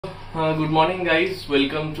Good morning guys,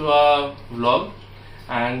 welcome to our vlog,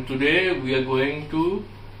 and today we are going to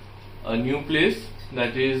a new place,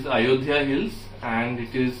 that is Ayodhya Hills, and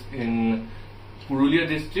it is in Purulia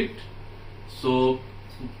district. So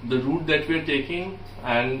the route that we are taking,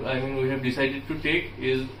 and we have decided to take,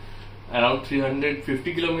 is around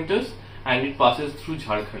 350 kilometers, and it passes through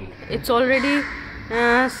Jharkhand. It's already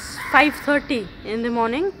 5:30 in the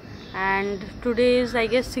morning, and today is, I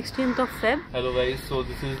guess, 16th of Feb. Hello guys, so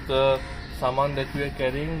this is the saman that we are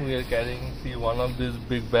carrying. We are carrying, see, one of these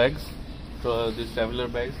big bags, these traveler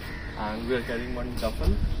bags, and we are carrying one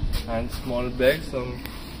duffel and small bags, some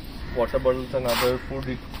water bottles and other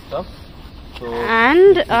food stuff. So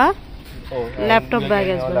and a laptop bag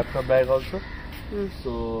as well. Laptop bag also.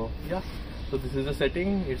 So yeah. So this is the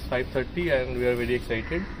setting. It's 5:30 and we are very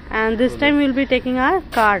excited. And this time we'll be taking our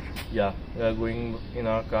car. Yeah, we are going in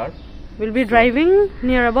our car. We'll be driving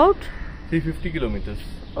near about 350 kilometers.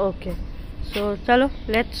 Okay. So chalo,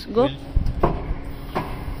 let's go.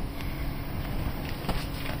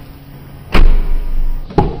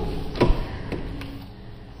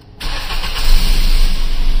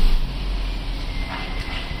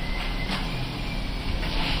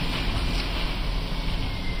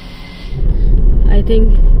 I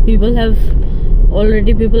think people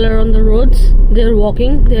are on the roads. They're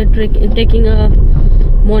walking. They're taking a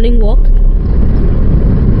morning walk.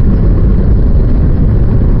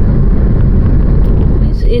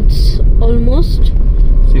 It's almost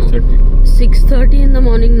 6:30 in the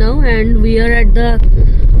morning now, and we are at the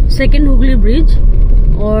second Hooghly Bridge,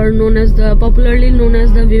 or popularly known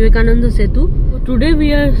as the Vivekananda Setu. Today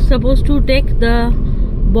we are supposed to take the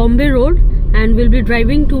Bombay road, and we'll be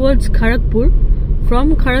driving towards Kharagpur.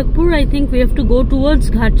 From Kharagpur, I think we have to go towards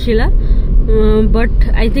Ghatshila, but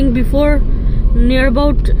I think near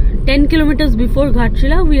about 10 kilometers before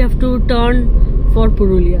Ghatshila, we have to turn for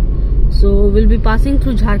Purulia. So we'll be passing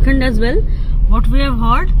through Jharkhand as well. What we have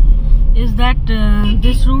heard is that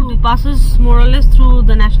this route passes more or less through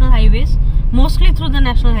the national highways, mostly through the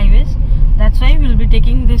national highways. That's why we'll be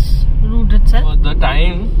taking this route itself. The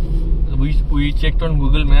time we checked on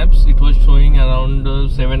Google Maps, it was showing around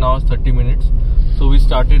 7 hours 30 minutes. So we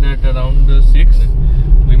started at around 6.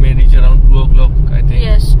 We may reach around 2 o'clock, I think.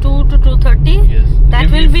 Yes, 2 to 2:30. Yes.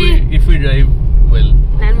 If we drive well.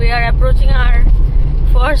 And we are approaching our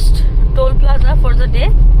first toll plaza for the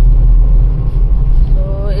day. So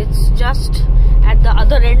it's just at the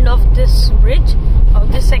other end of this bridge, of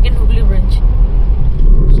this second Hooghly Bridge.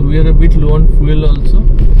 So we are a bit low on fuel also.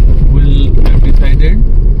 We'll have decided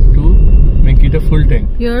to make it a full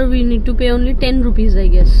tank. Here we need to pay only 10 rupees, I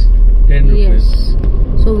guess. 10 rupees.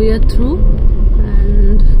 Yes. So we are through,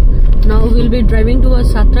 and now we'll be driving towards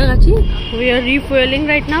Satragachi. We are refueling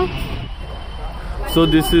right now. So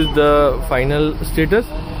this is the final status,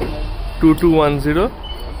 2210,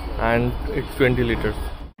 and it's 20 liters.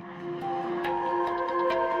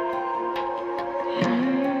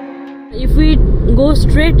 If we go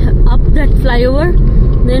straight up that flyover,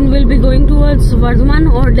 then we'll be going towards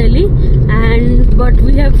Vardhaman or Delhi, but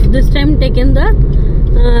we have this time taken the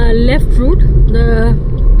left route. The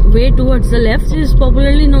way towards the left is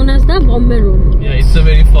popularly known as the Bombay road. Yeah, it's a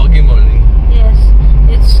very foggy morning. Yes,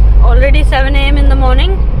 it's already 7 AM in the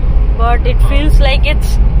morning, but it feels like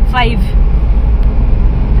it's 5.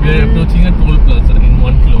 We are approaching a toll plaza in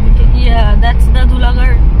 1 kilometer. Yeah, that's the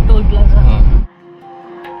Kolaghat toll plaza.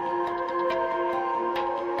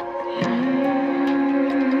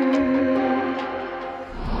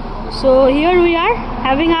 So here we are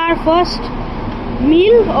having our first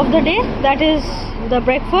meal of the day, that is the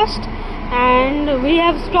breakfast, and we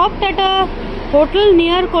have stopped at a hotel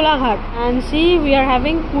near Kolaghat, and see, we are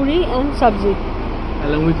having puri and sabzi.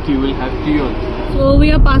 Along with tea, we'll have tea also. So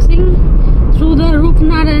we are passing through the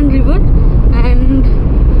Rupnarayan river, and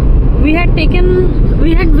we had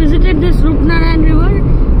visited this Rupnarayan river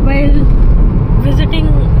while visiting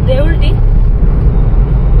Deulti.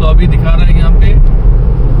 तो अभी दिखा रहे हैं यहाँ पे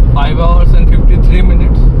 5 hours and 53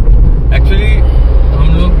 minutes. Actually हम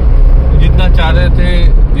लोग जितना चाह रहे थे,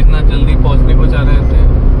 जितना जल्दी पहुँचने को चाह रहे थे,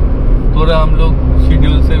 थोड़ा हम लोग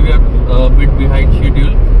शेड्यूल से we are a bit behind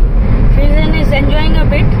schedule. Frizen is enjoying a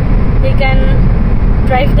bit. He can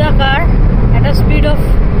drive the car at a speed of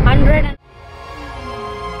 100.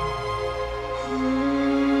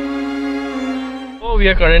 So we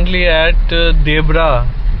are currently at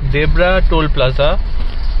Debra Toll Plaza,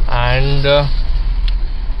 and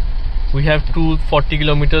we have 240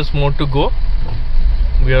 kilometers more to go.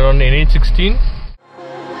 We are on NH16.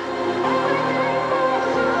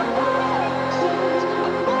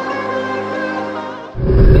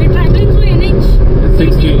 We're traveling through NH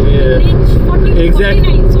 16, yeah. NH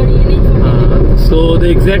 49, sorry. So the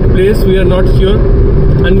exact place we are not sure,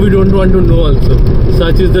 and we don't want to know also.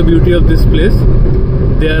 Such is the beauty of this place.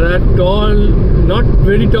 There are tall, not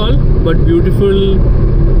very tall, but beautiful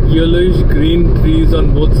yellowish green trees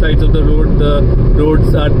on both sides of the road. The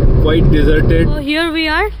roads are quite deserted. So here we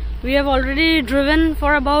are. We have already driven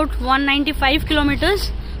for about 195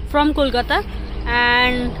 kilometers from Kolkata,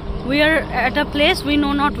 and we are at a place we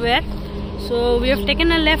know not where. So we have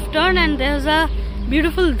taken a left turn, and there's a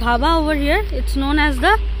beautiful dhaba over here. It's known as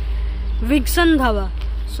the Vigsan Dhaba.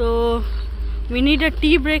 So we need a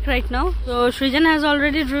tea break right now. So Srijan has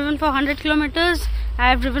already driven for 100 kilometers. I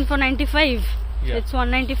have driven for 95. Yeah. It's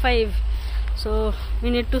 195. So we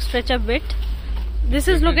need to stretch a bit. This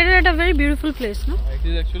is located at a very beautiful place, no? It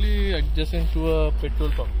is actually adjacent to a petrol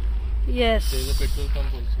pump. Yes. There is a petrol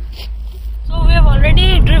pump also. So we have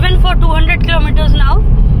already driven for 200 kilometers now,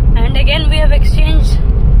 and again we have exchanged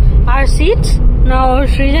our seats. Now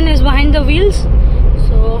Srijan is behind the wheels.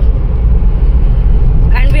 So,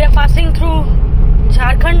 and we are passing through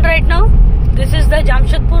Jharkhand right now. This is the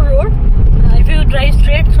Jamshedpur road. If you drive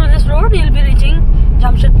straight through this road, you will be reaching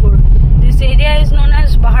Jamshedpur. This area is known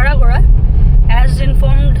as Baharagora, as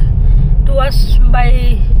informed to us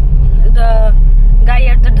by the guy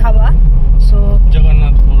at the dhaba. So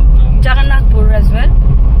Jagannathpur as well.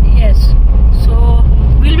 Yes. So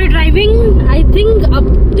we'll be driving, I think, up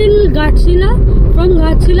till Ghatshila. From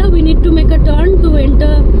Ghatshila we need to make a turn to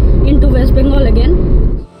enter into West Bengal again.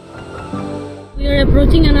 We are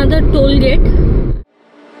approaching another toll gate.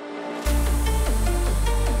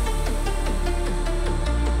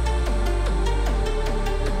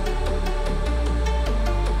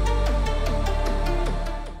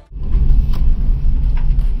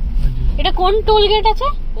 এটা কোন toll gate আছে?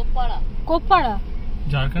 কোপপাড়া।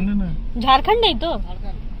 झारखंड है ना? झारखंड है तो?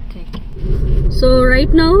 So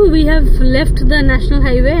right now we have left the national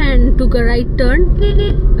highway and took a right turn.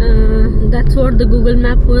 That's what the Google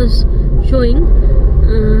map was showing.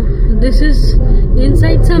 This is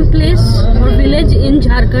inside some place or village in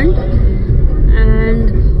Jharkhand, and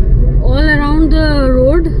all around the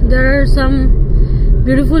road there are some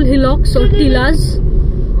beautiful hillocks or tilas.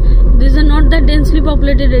 These are not that densely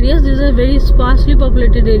populated areas, these are very sparsely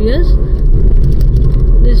populated areas.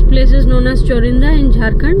 This place is known as Chorinda in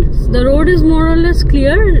Jharkhand. The road is more or less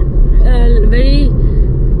clear, very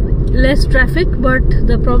less traffic, but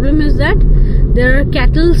the problem is that there are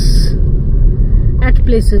cattle at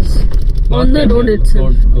places on the road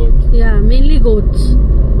itself. Goats. Yeah, mainly goats.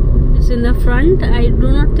 It's in the front. I do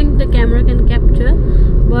not think the camera can capture,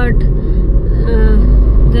 but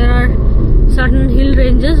there are certain hill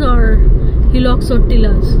ranges or hillocks or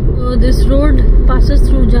tilas. So this road passes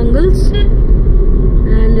through jungles,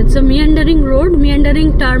 and it's a meandering road, meandering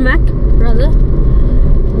tarmac rather.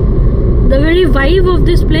 The very vibe of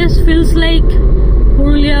this place feels like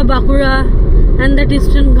Purulia, Bankura and that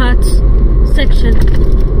Eastern Ghats section,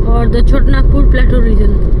 or the Chotnagpur plateau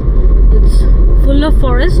region. It's full of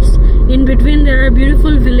forests. In between there are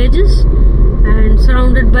beautiful villages and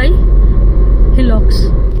surrounded by hillocks.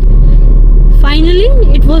 Finally,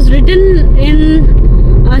 it was written in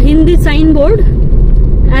a Hindi signboard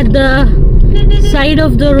at the side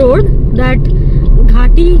of the road that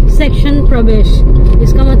घाटी section प्रवेश.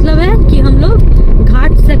 इसका मतलब है कि हम लोग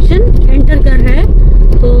घाट section enter कर रहे हैं.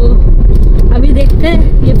 तो अभी देखते हैं,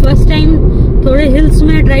 ये फर्स्ट टाइम थोड़े हिल्स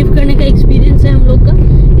में ड्राइव करने का एक्सपीरियंस है हम लोग का.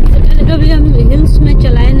 इससे पहले कभी हम हिल्स में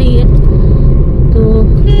चलाए नहीं है. तो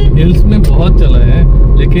हिल्स में बहुत चलाए हैं,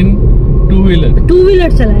 लेकिन टू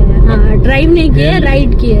व्हीलर चलाया है. हाँ, ड्राइव नहीं किया,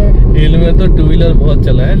 राइड किया है. हिल में तो टू व्हीलर बहुत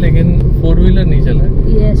चला है, लेकिन फोर व्हीलर नहीं चला है.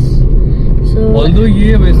 यस. ऑल्दो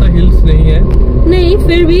ये वैसा हिल्स नहीं है, नहीं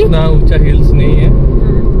फिर भी इतना ऊंचा हिल्स नहीं है.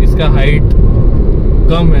 इसका हाइट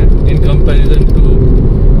कम है in comparison to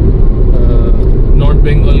north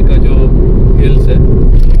Bengal का जो हिल्स है,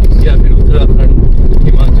 या फिर उत्तराखंड,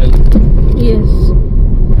 हिमाचल. यस,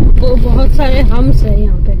 वो बहुत सारे हम्स है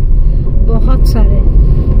यहाँ पे, बहुत सारे.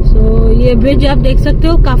 सो ये ब्रिज आप देख सकते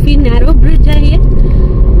हो, काफी नैरो ब्रिज है ये.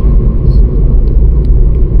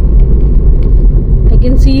 I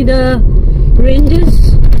can see the ranges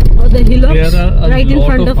or the hillocks right in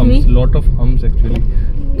front of me. Lot of humps actually.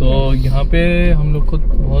 तो यहाँ पे हम लोग को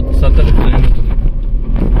बहुत सतर्क रहना पड़ेगा.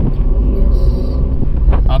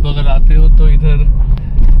 आप अगर आते हो तो इधर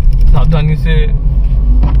सावधानी से.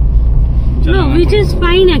 No, which is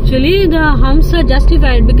fine actually. The humps are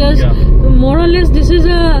justified because more or less this is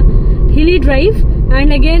a hilly drive, and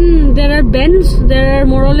again there are bends. There are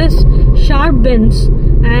more or less sharp bends.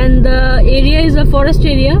 And the area is a forest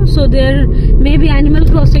area, so there may be animal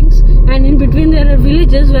crossings, and in between there are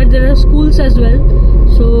villages where there are schools as well.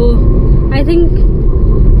 So I think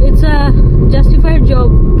it's a justified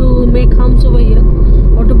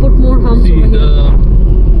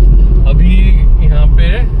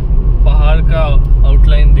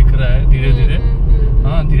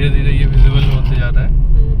धीरे धीरे ये visible होते जा रहा है।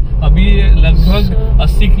 अभी लगभग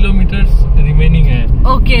 80 kilometres remaining है।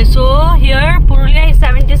 Okay, so here Purulia is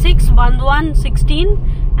 76, Bandwan 16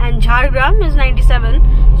 and Jhargram is 97.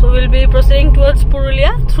 So we'll be proceeding towards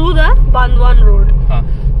Purulia through the Bandwan road. हाँ,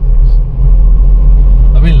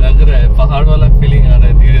 अभी लग रहा है पहाड़ वाला फीलिंग आ रहा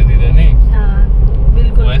है धीरे धीरे, नहीं? हाँ,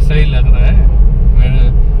 बिल्कुल वैसा ही लग रहा है। मेरे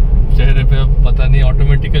चेहरे पे पता नहीं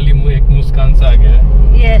ऑटोमेटिकली एक मुस्कान सा आ गया है।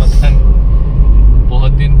 Yes. पता नहीं,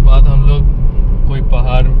 बहुत दिन बाद हम लोग कोई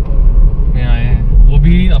पहाड़ में आए हैं, वो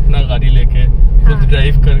भी अपना गाड़ी लेके खुद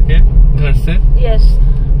ड्राइव करके घर से। Yes,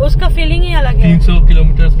 उसका फीलिंग ही अलग है। 300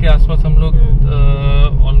 किलोमीटर के आसपास हम लोग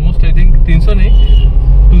ऑलमोस्ट आई थिंक 300 नहीं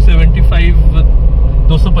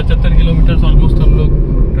 275 किलोमीटर ऑलमोस्ट हम लोग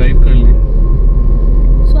ड्राइव कर लिए।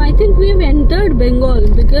 So I think we've entered Bengal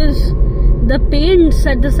because the paints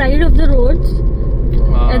at the side of the roads,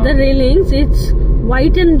 at the railings, it's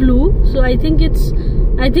white and blue. So I think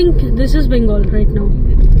this is Bengal right now.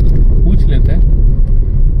 पूछ लेते हैं।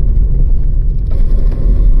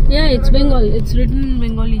 Yeah, it's Bengal. It's written in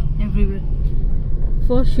Bengali everywhere.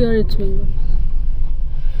 For sure, it's Bengal.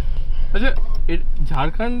 अच्छा,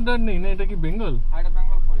 झारखंड नहीं ना, এটা কি বেঙ্গল? এটা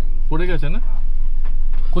বেঙ্গল পড়ে গেছে না?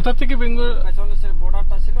 কোথা থেকে বেঙ্গল? পেছনে সে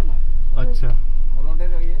বর্ডারটা ছিল না। আচ্ছা,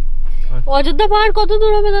 রোডের ওই অযোধ্যা পাহাড় কত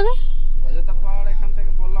দূর হবে দাদা? অযোধ্যা পাহাড় এখান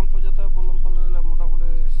থেকে বললামপুর যেতে হবে, বললামপুর মোটামুটি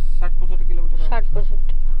 60-65 কিলোমিটার। 60-65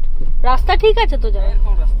 রাস্তা ঠিক আছে তো যাওয়ার?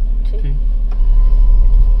 এরকম রাস্তা ঠিক।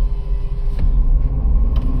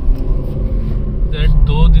 That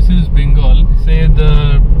though this is Bengal, say the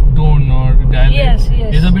tone or dialect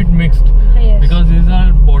is a bit mixed, because these are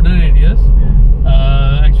border areas.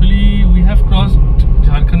 Actually, we have crossed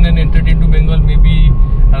Jharkhand and entered into Bengal maybe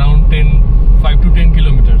around 5 to 10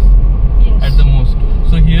 kilometers at the most.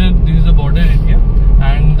 So here this is a border area,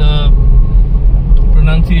 and the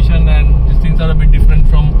pronunciation and these things are a bit different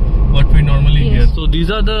from what we normally hear. So these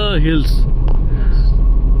are the hills.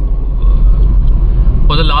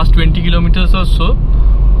 For the last 20 kilometers or so,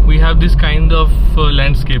 we have this kind of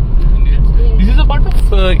landscape. This is a part of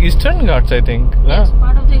Eastern Ghats, I think. Yes,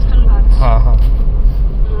 part of the Eastern Ghats. हाँ।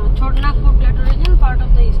 Chotnagpur Plateau region, part of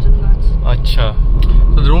the Eastern Ghats. अच्छा,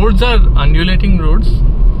 so the roads are undulating roads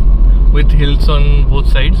with hills on both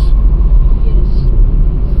sides. Yes.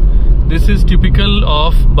 This is typical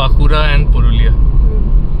of Bankura and Purulia.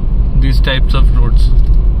 These types of roads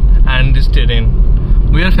and this terrain.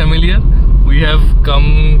 We are familiar. We have come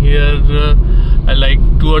here like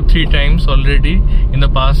 2 or 3 times already in the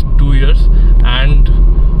past 2 years, and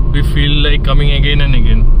we feel like coming again and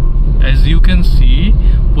again. As you can see,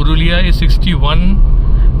 Purulia is 61,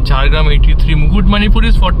 Jhargram 83, Manipur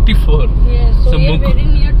is 44. Yes, so we are very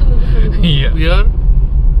near to Manipur. Yeah, we are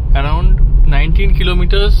around 19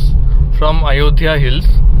 kilometers from Ayodhya Hills.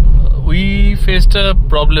 We faced a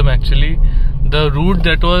problem actually. The route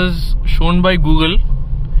that was shown by Google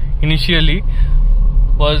initially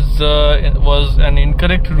was an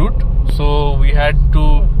incorrect route, so we had to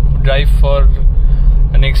drive for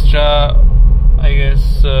an extra, I guess,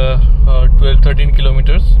 12-13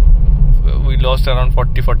 kilometers. We lost around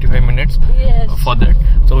 40-45 minutes for that,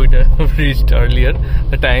 so we reached earlier.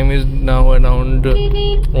 The time is now around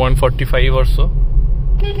 1:45 or so.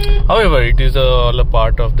 However, it is all a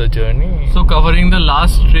part of the journey. So covering the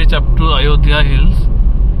last stretch up to Ayodhya Hills,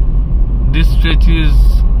 this stretch is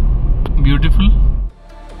beautiful.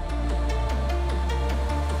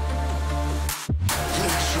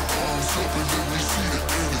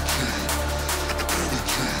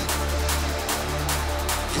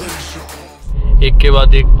 एक के बाद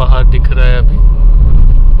एक पहाड़ दिख रहा है अभी,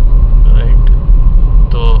 right?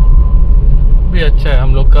 तो भी अच्छा है।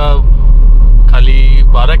 हम लोग का खाली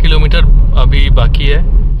 12 किलोमीटर अभी बाकी है।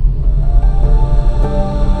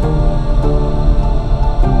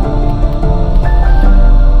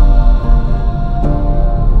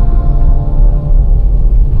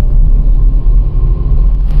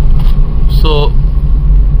 So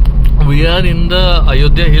we are in the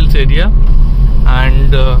Ayodhya Hills area,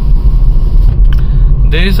 and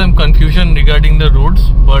there is some confusion regarding the roads,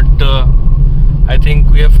 but I think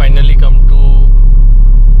we have finally come to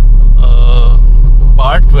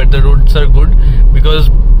part where the roads are good, because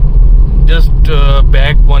just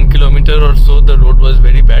back 1 kilometer or so the road was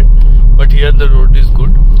very bad, but here the road is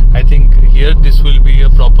good. I think here this will be a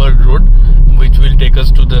proper road which will take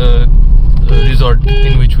us to the resort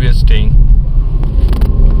in which we are staying.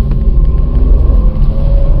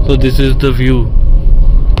 So this is the view.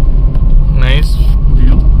 Nice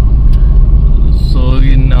view. So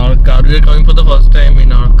in our car, we are coming for the first time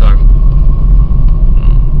in our car.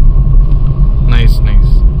 Nice.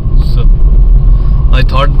 So I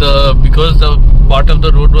thought because the part of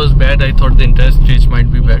the road was bad. I thought the entire stretch might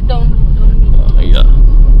be bad. Yeah.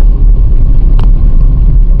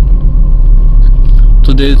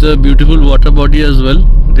 So there is a beautiful water body as well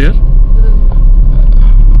there.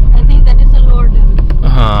 I think that is a lower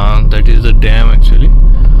dam. That is a dam actually.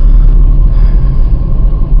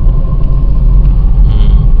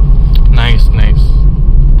 Nice, nice.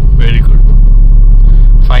 Very good.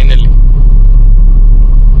 Finally.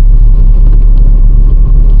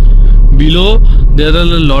 Below there are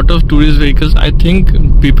a lot of tourist vehicles. I think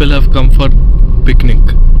people have come for picnic.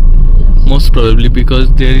 Yes. Most probably because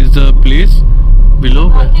there is a place below.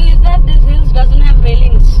 One thing is that this hills doesn't have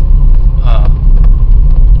railings.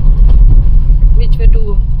 Which way to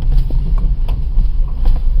go?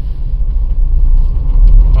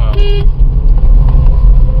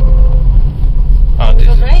 This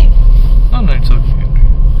is Drive. no, it's okay.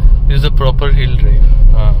 This is a proper hill drive.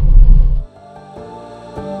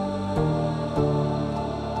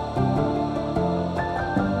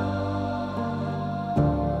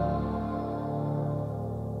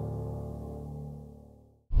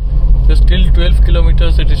 Just till 12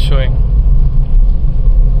 kilometers it is showing.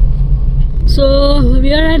 So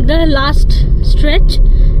we are at the last stretch.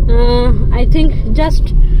 I think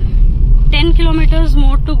just 10 kilometers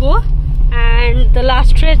more to go, and the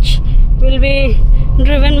last stretch will be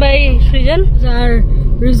driven by Srijan. Our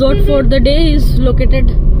resort for the day is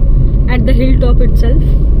located at the hilltop itself.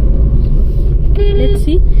 Let's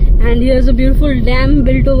see. And here's a beautiful dam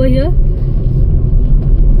built over here.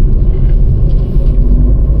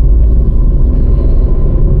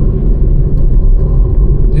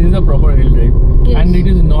 This is a proper hill drive. Yes. And it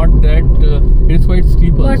is not that it is quite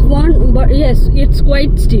steep also. But yes, it's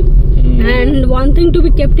quite steep. And one thing to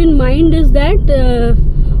be kept in mind is that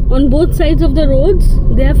on both sides of the roads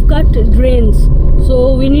they have cut drains,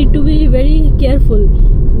 so we need to be very careful,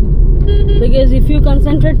 because if you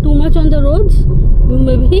concentrate too much on the roads, you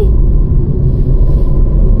may be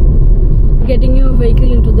getting your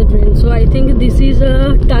vehicle into the drain. So I think this is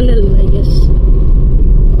a tunnel, I guess.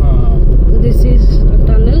 This is a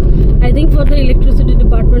tunnel, I think, for the electricity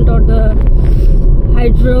department or the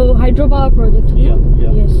hydropower project. Yeah.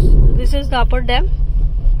 Yes. This is the upper dam.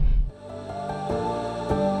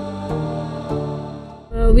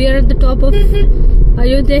 We are at the top of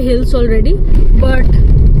Ayodhya Hills already, but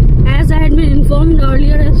as I had been informed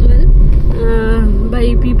earlier as well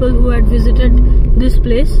by people who had visited this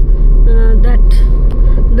place, that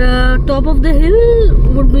the top of the hill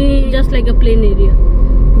would be just like a plain area,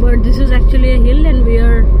 but this is actually a hill and we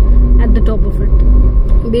are at the top of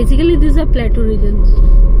it. Basically these are plateau regions,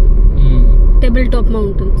 tabletop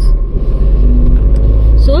mountains.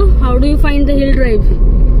 So how do you find the hill drive?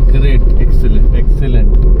 Great,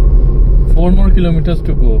 excellent. 4 more kilometers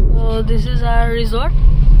to go. This is our resort.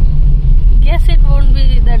 Guess it won't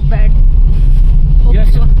be that bad. Hope Yeah,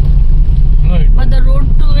 so. yeah. No, But the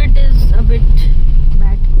road to it is a bit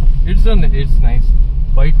bad. it's nice,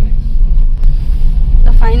 quite nice.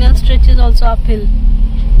 The final stretch is also uphill.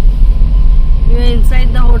 We are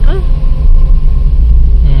inside the hotel.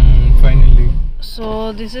 Finally.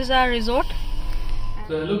 So this is our resort.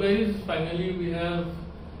 So hello guys, finally we have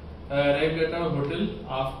arrived at our hotel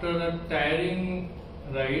after a tiring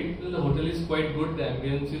ride. The hotel is quite good, the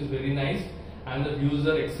ambience is very nice and the views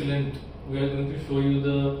are excellent. We are going to show you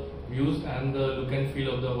the views and the look and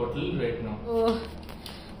feel of the hotel right now. So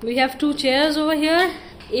we have 2 chairs over here,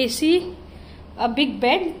 AC, a big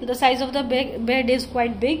bed. The size of the bed is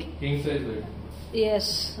quite big. King size bed.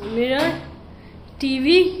 Yes, a mirror,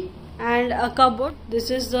 TV and a cupboard. This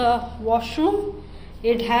is the washroom.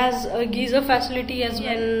 It has a geyser facility as well.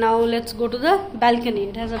 And now let's go to the balcony.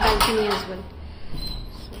 It has a balcony as well.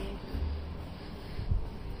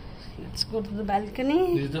 So let's go to the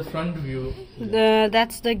balcony. This is the front view.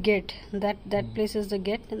 That's the gate. That place is the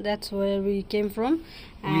gate. That's where we came from.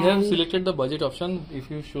 We have selected the budget option.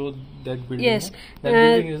 If you show that building, yes, that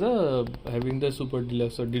building is having the super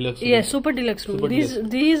deluxe or deluxe. Yes, super deluxe room.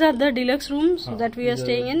 These are the deluxe rooms that we are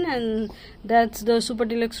staying in, and that's the super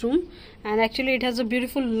deluxe room. And actually, it has a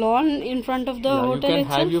beautiful lawn in front of the hotel itself. You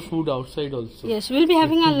can have your food outside also. Yes, we'll be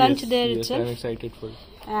having our lunch there itself. I'm excited for it.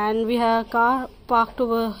 And we have a car parked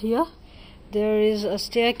over here. There is a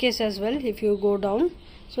staircase as well if you go down.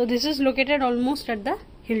 So this is located almost at the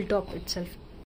hilltop itself.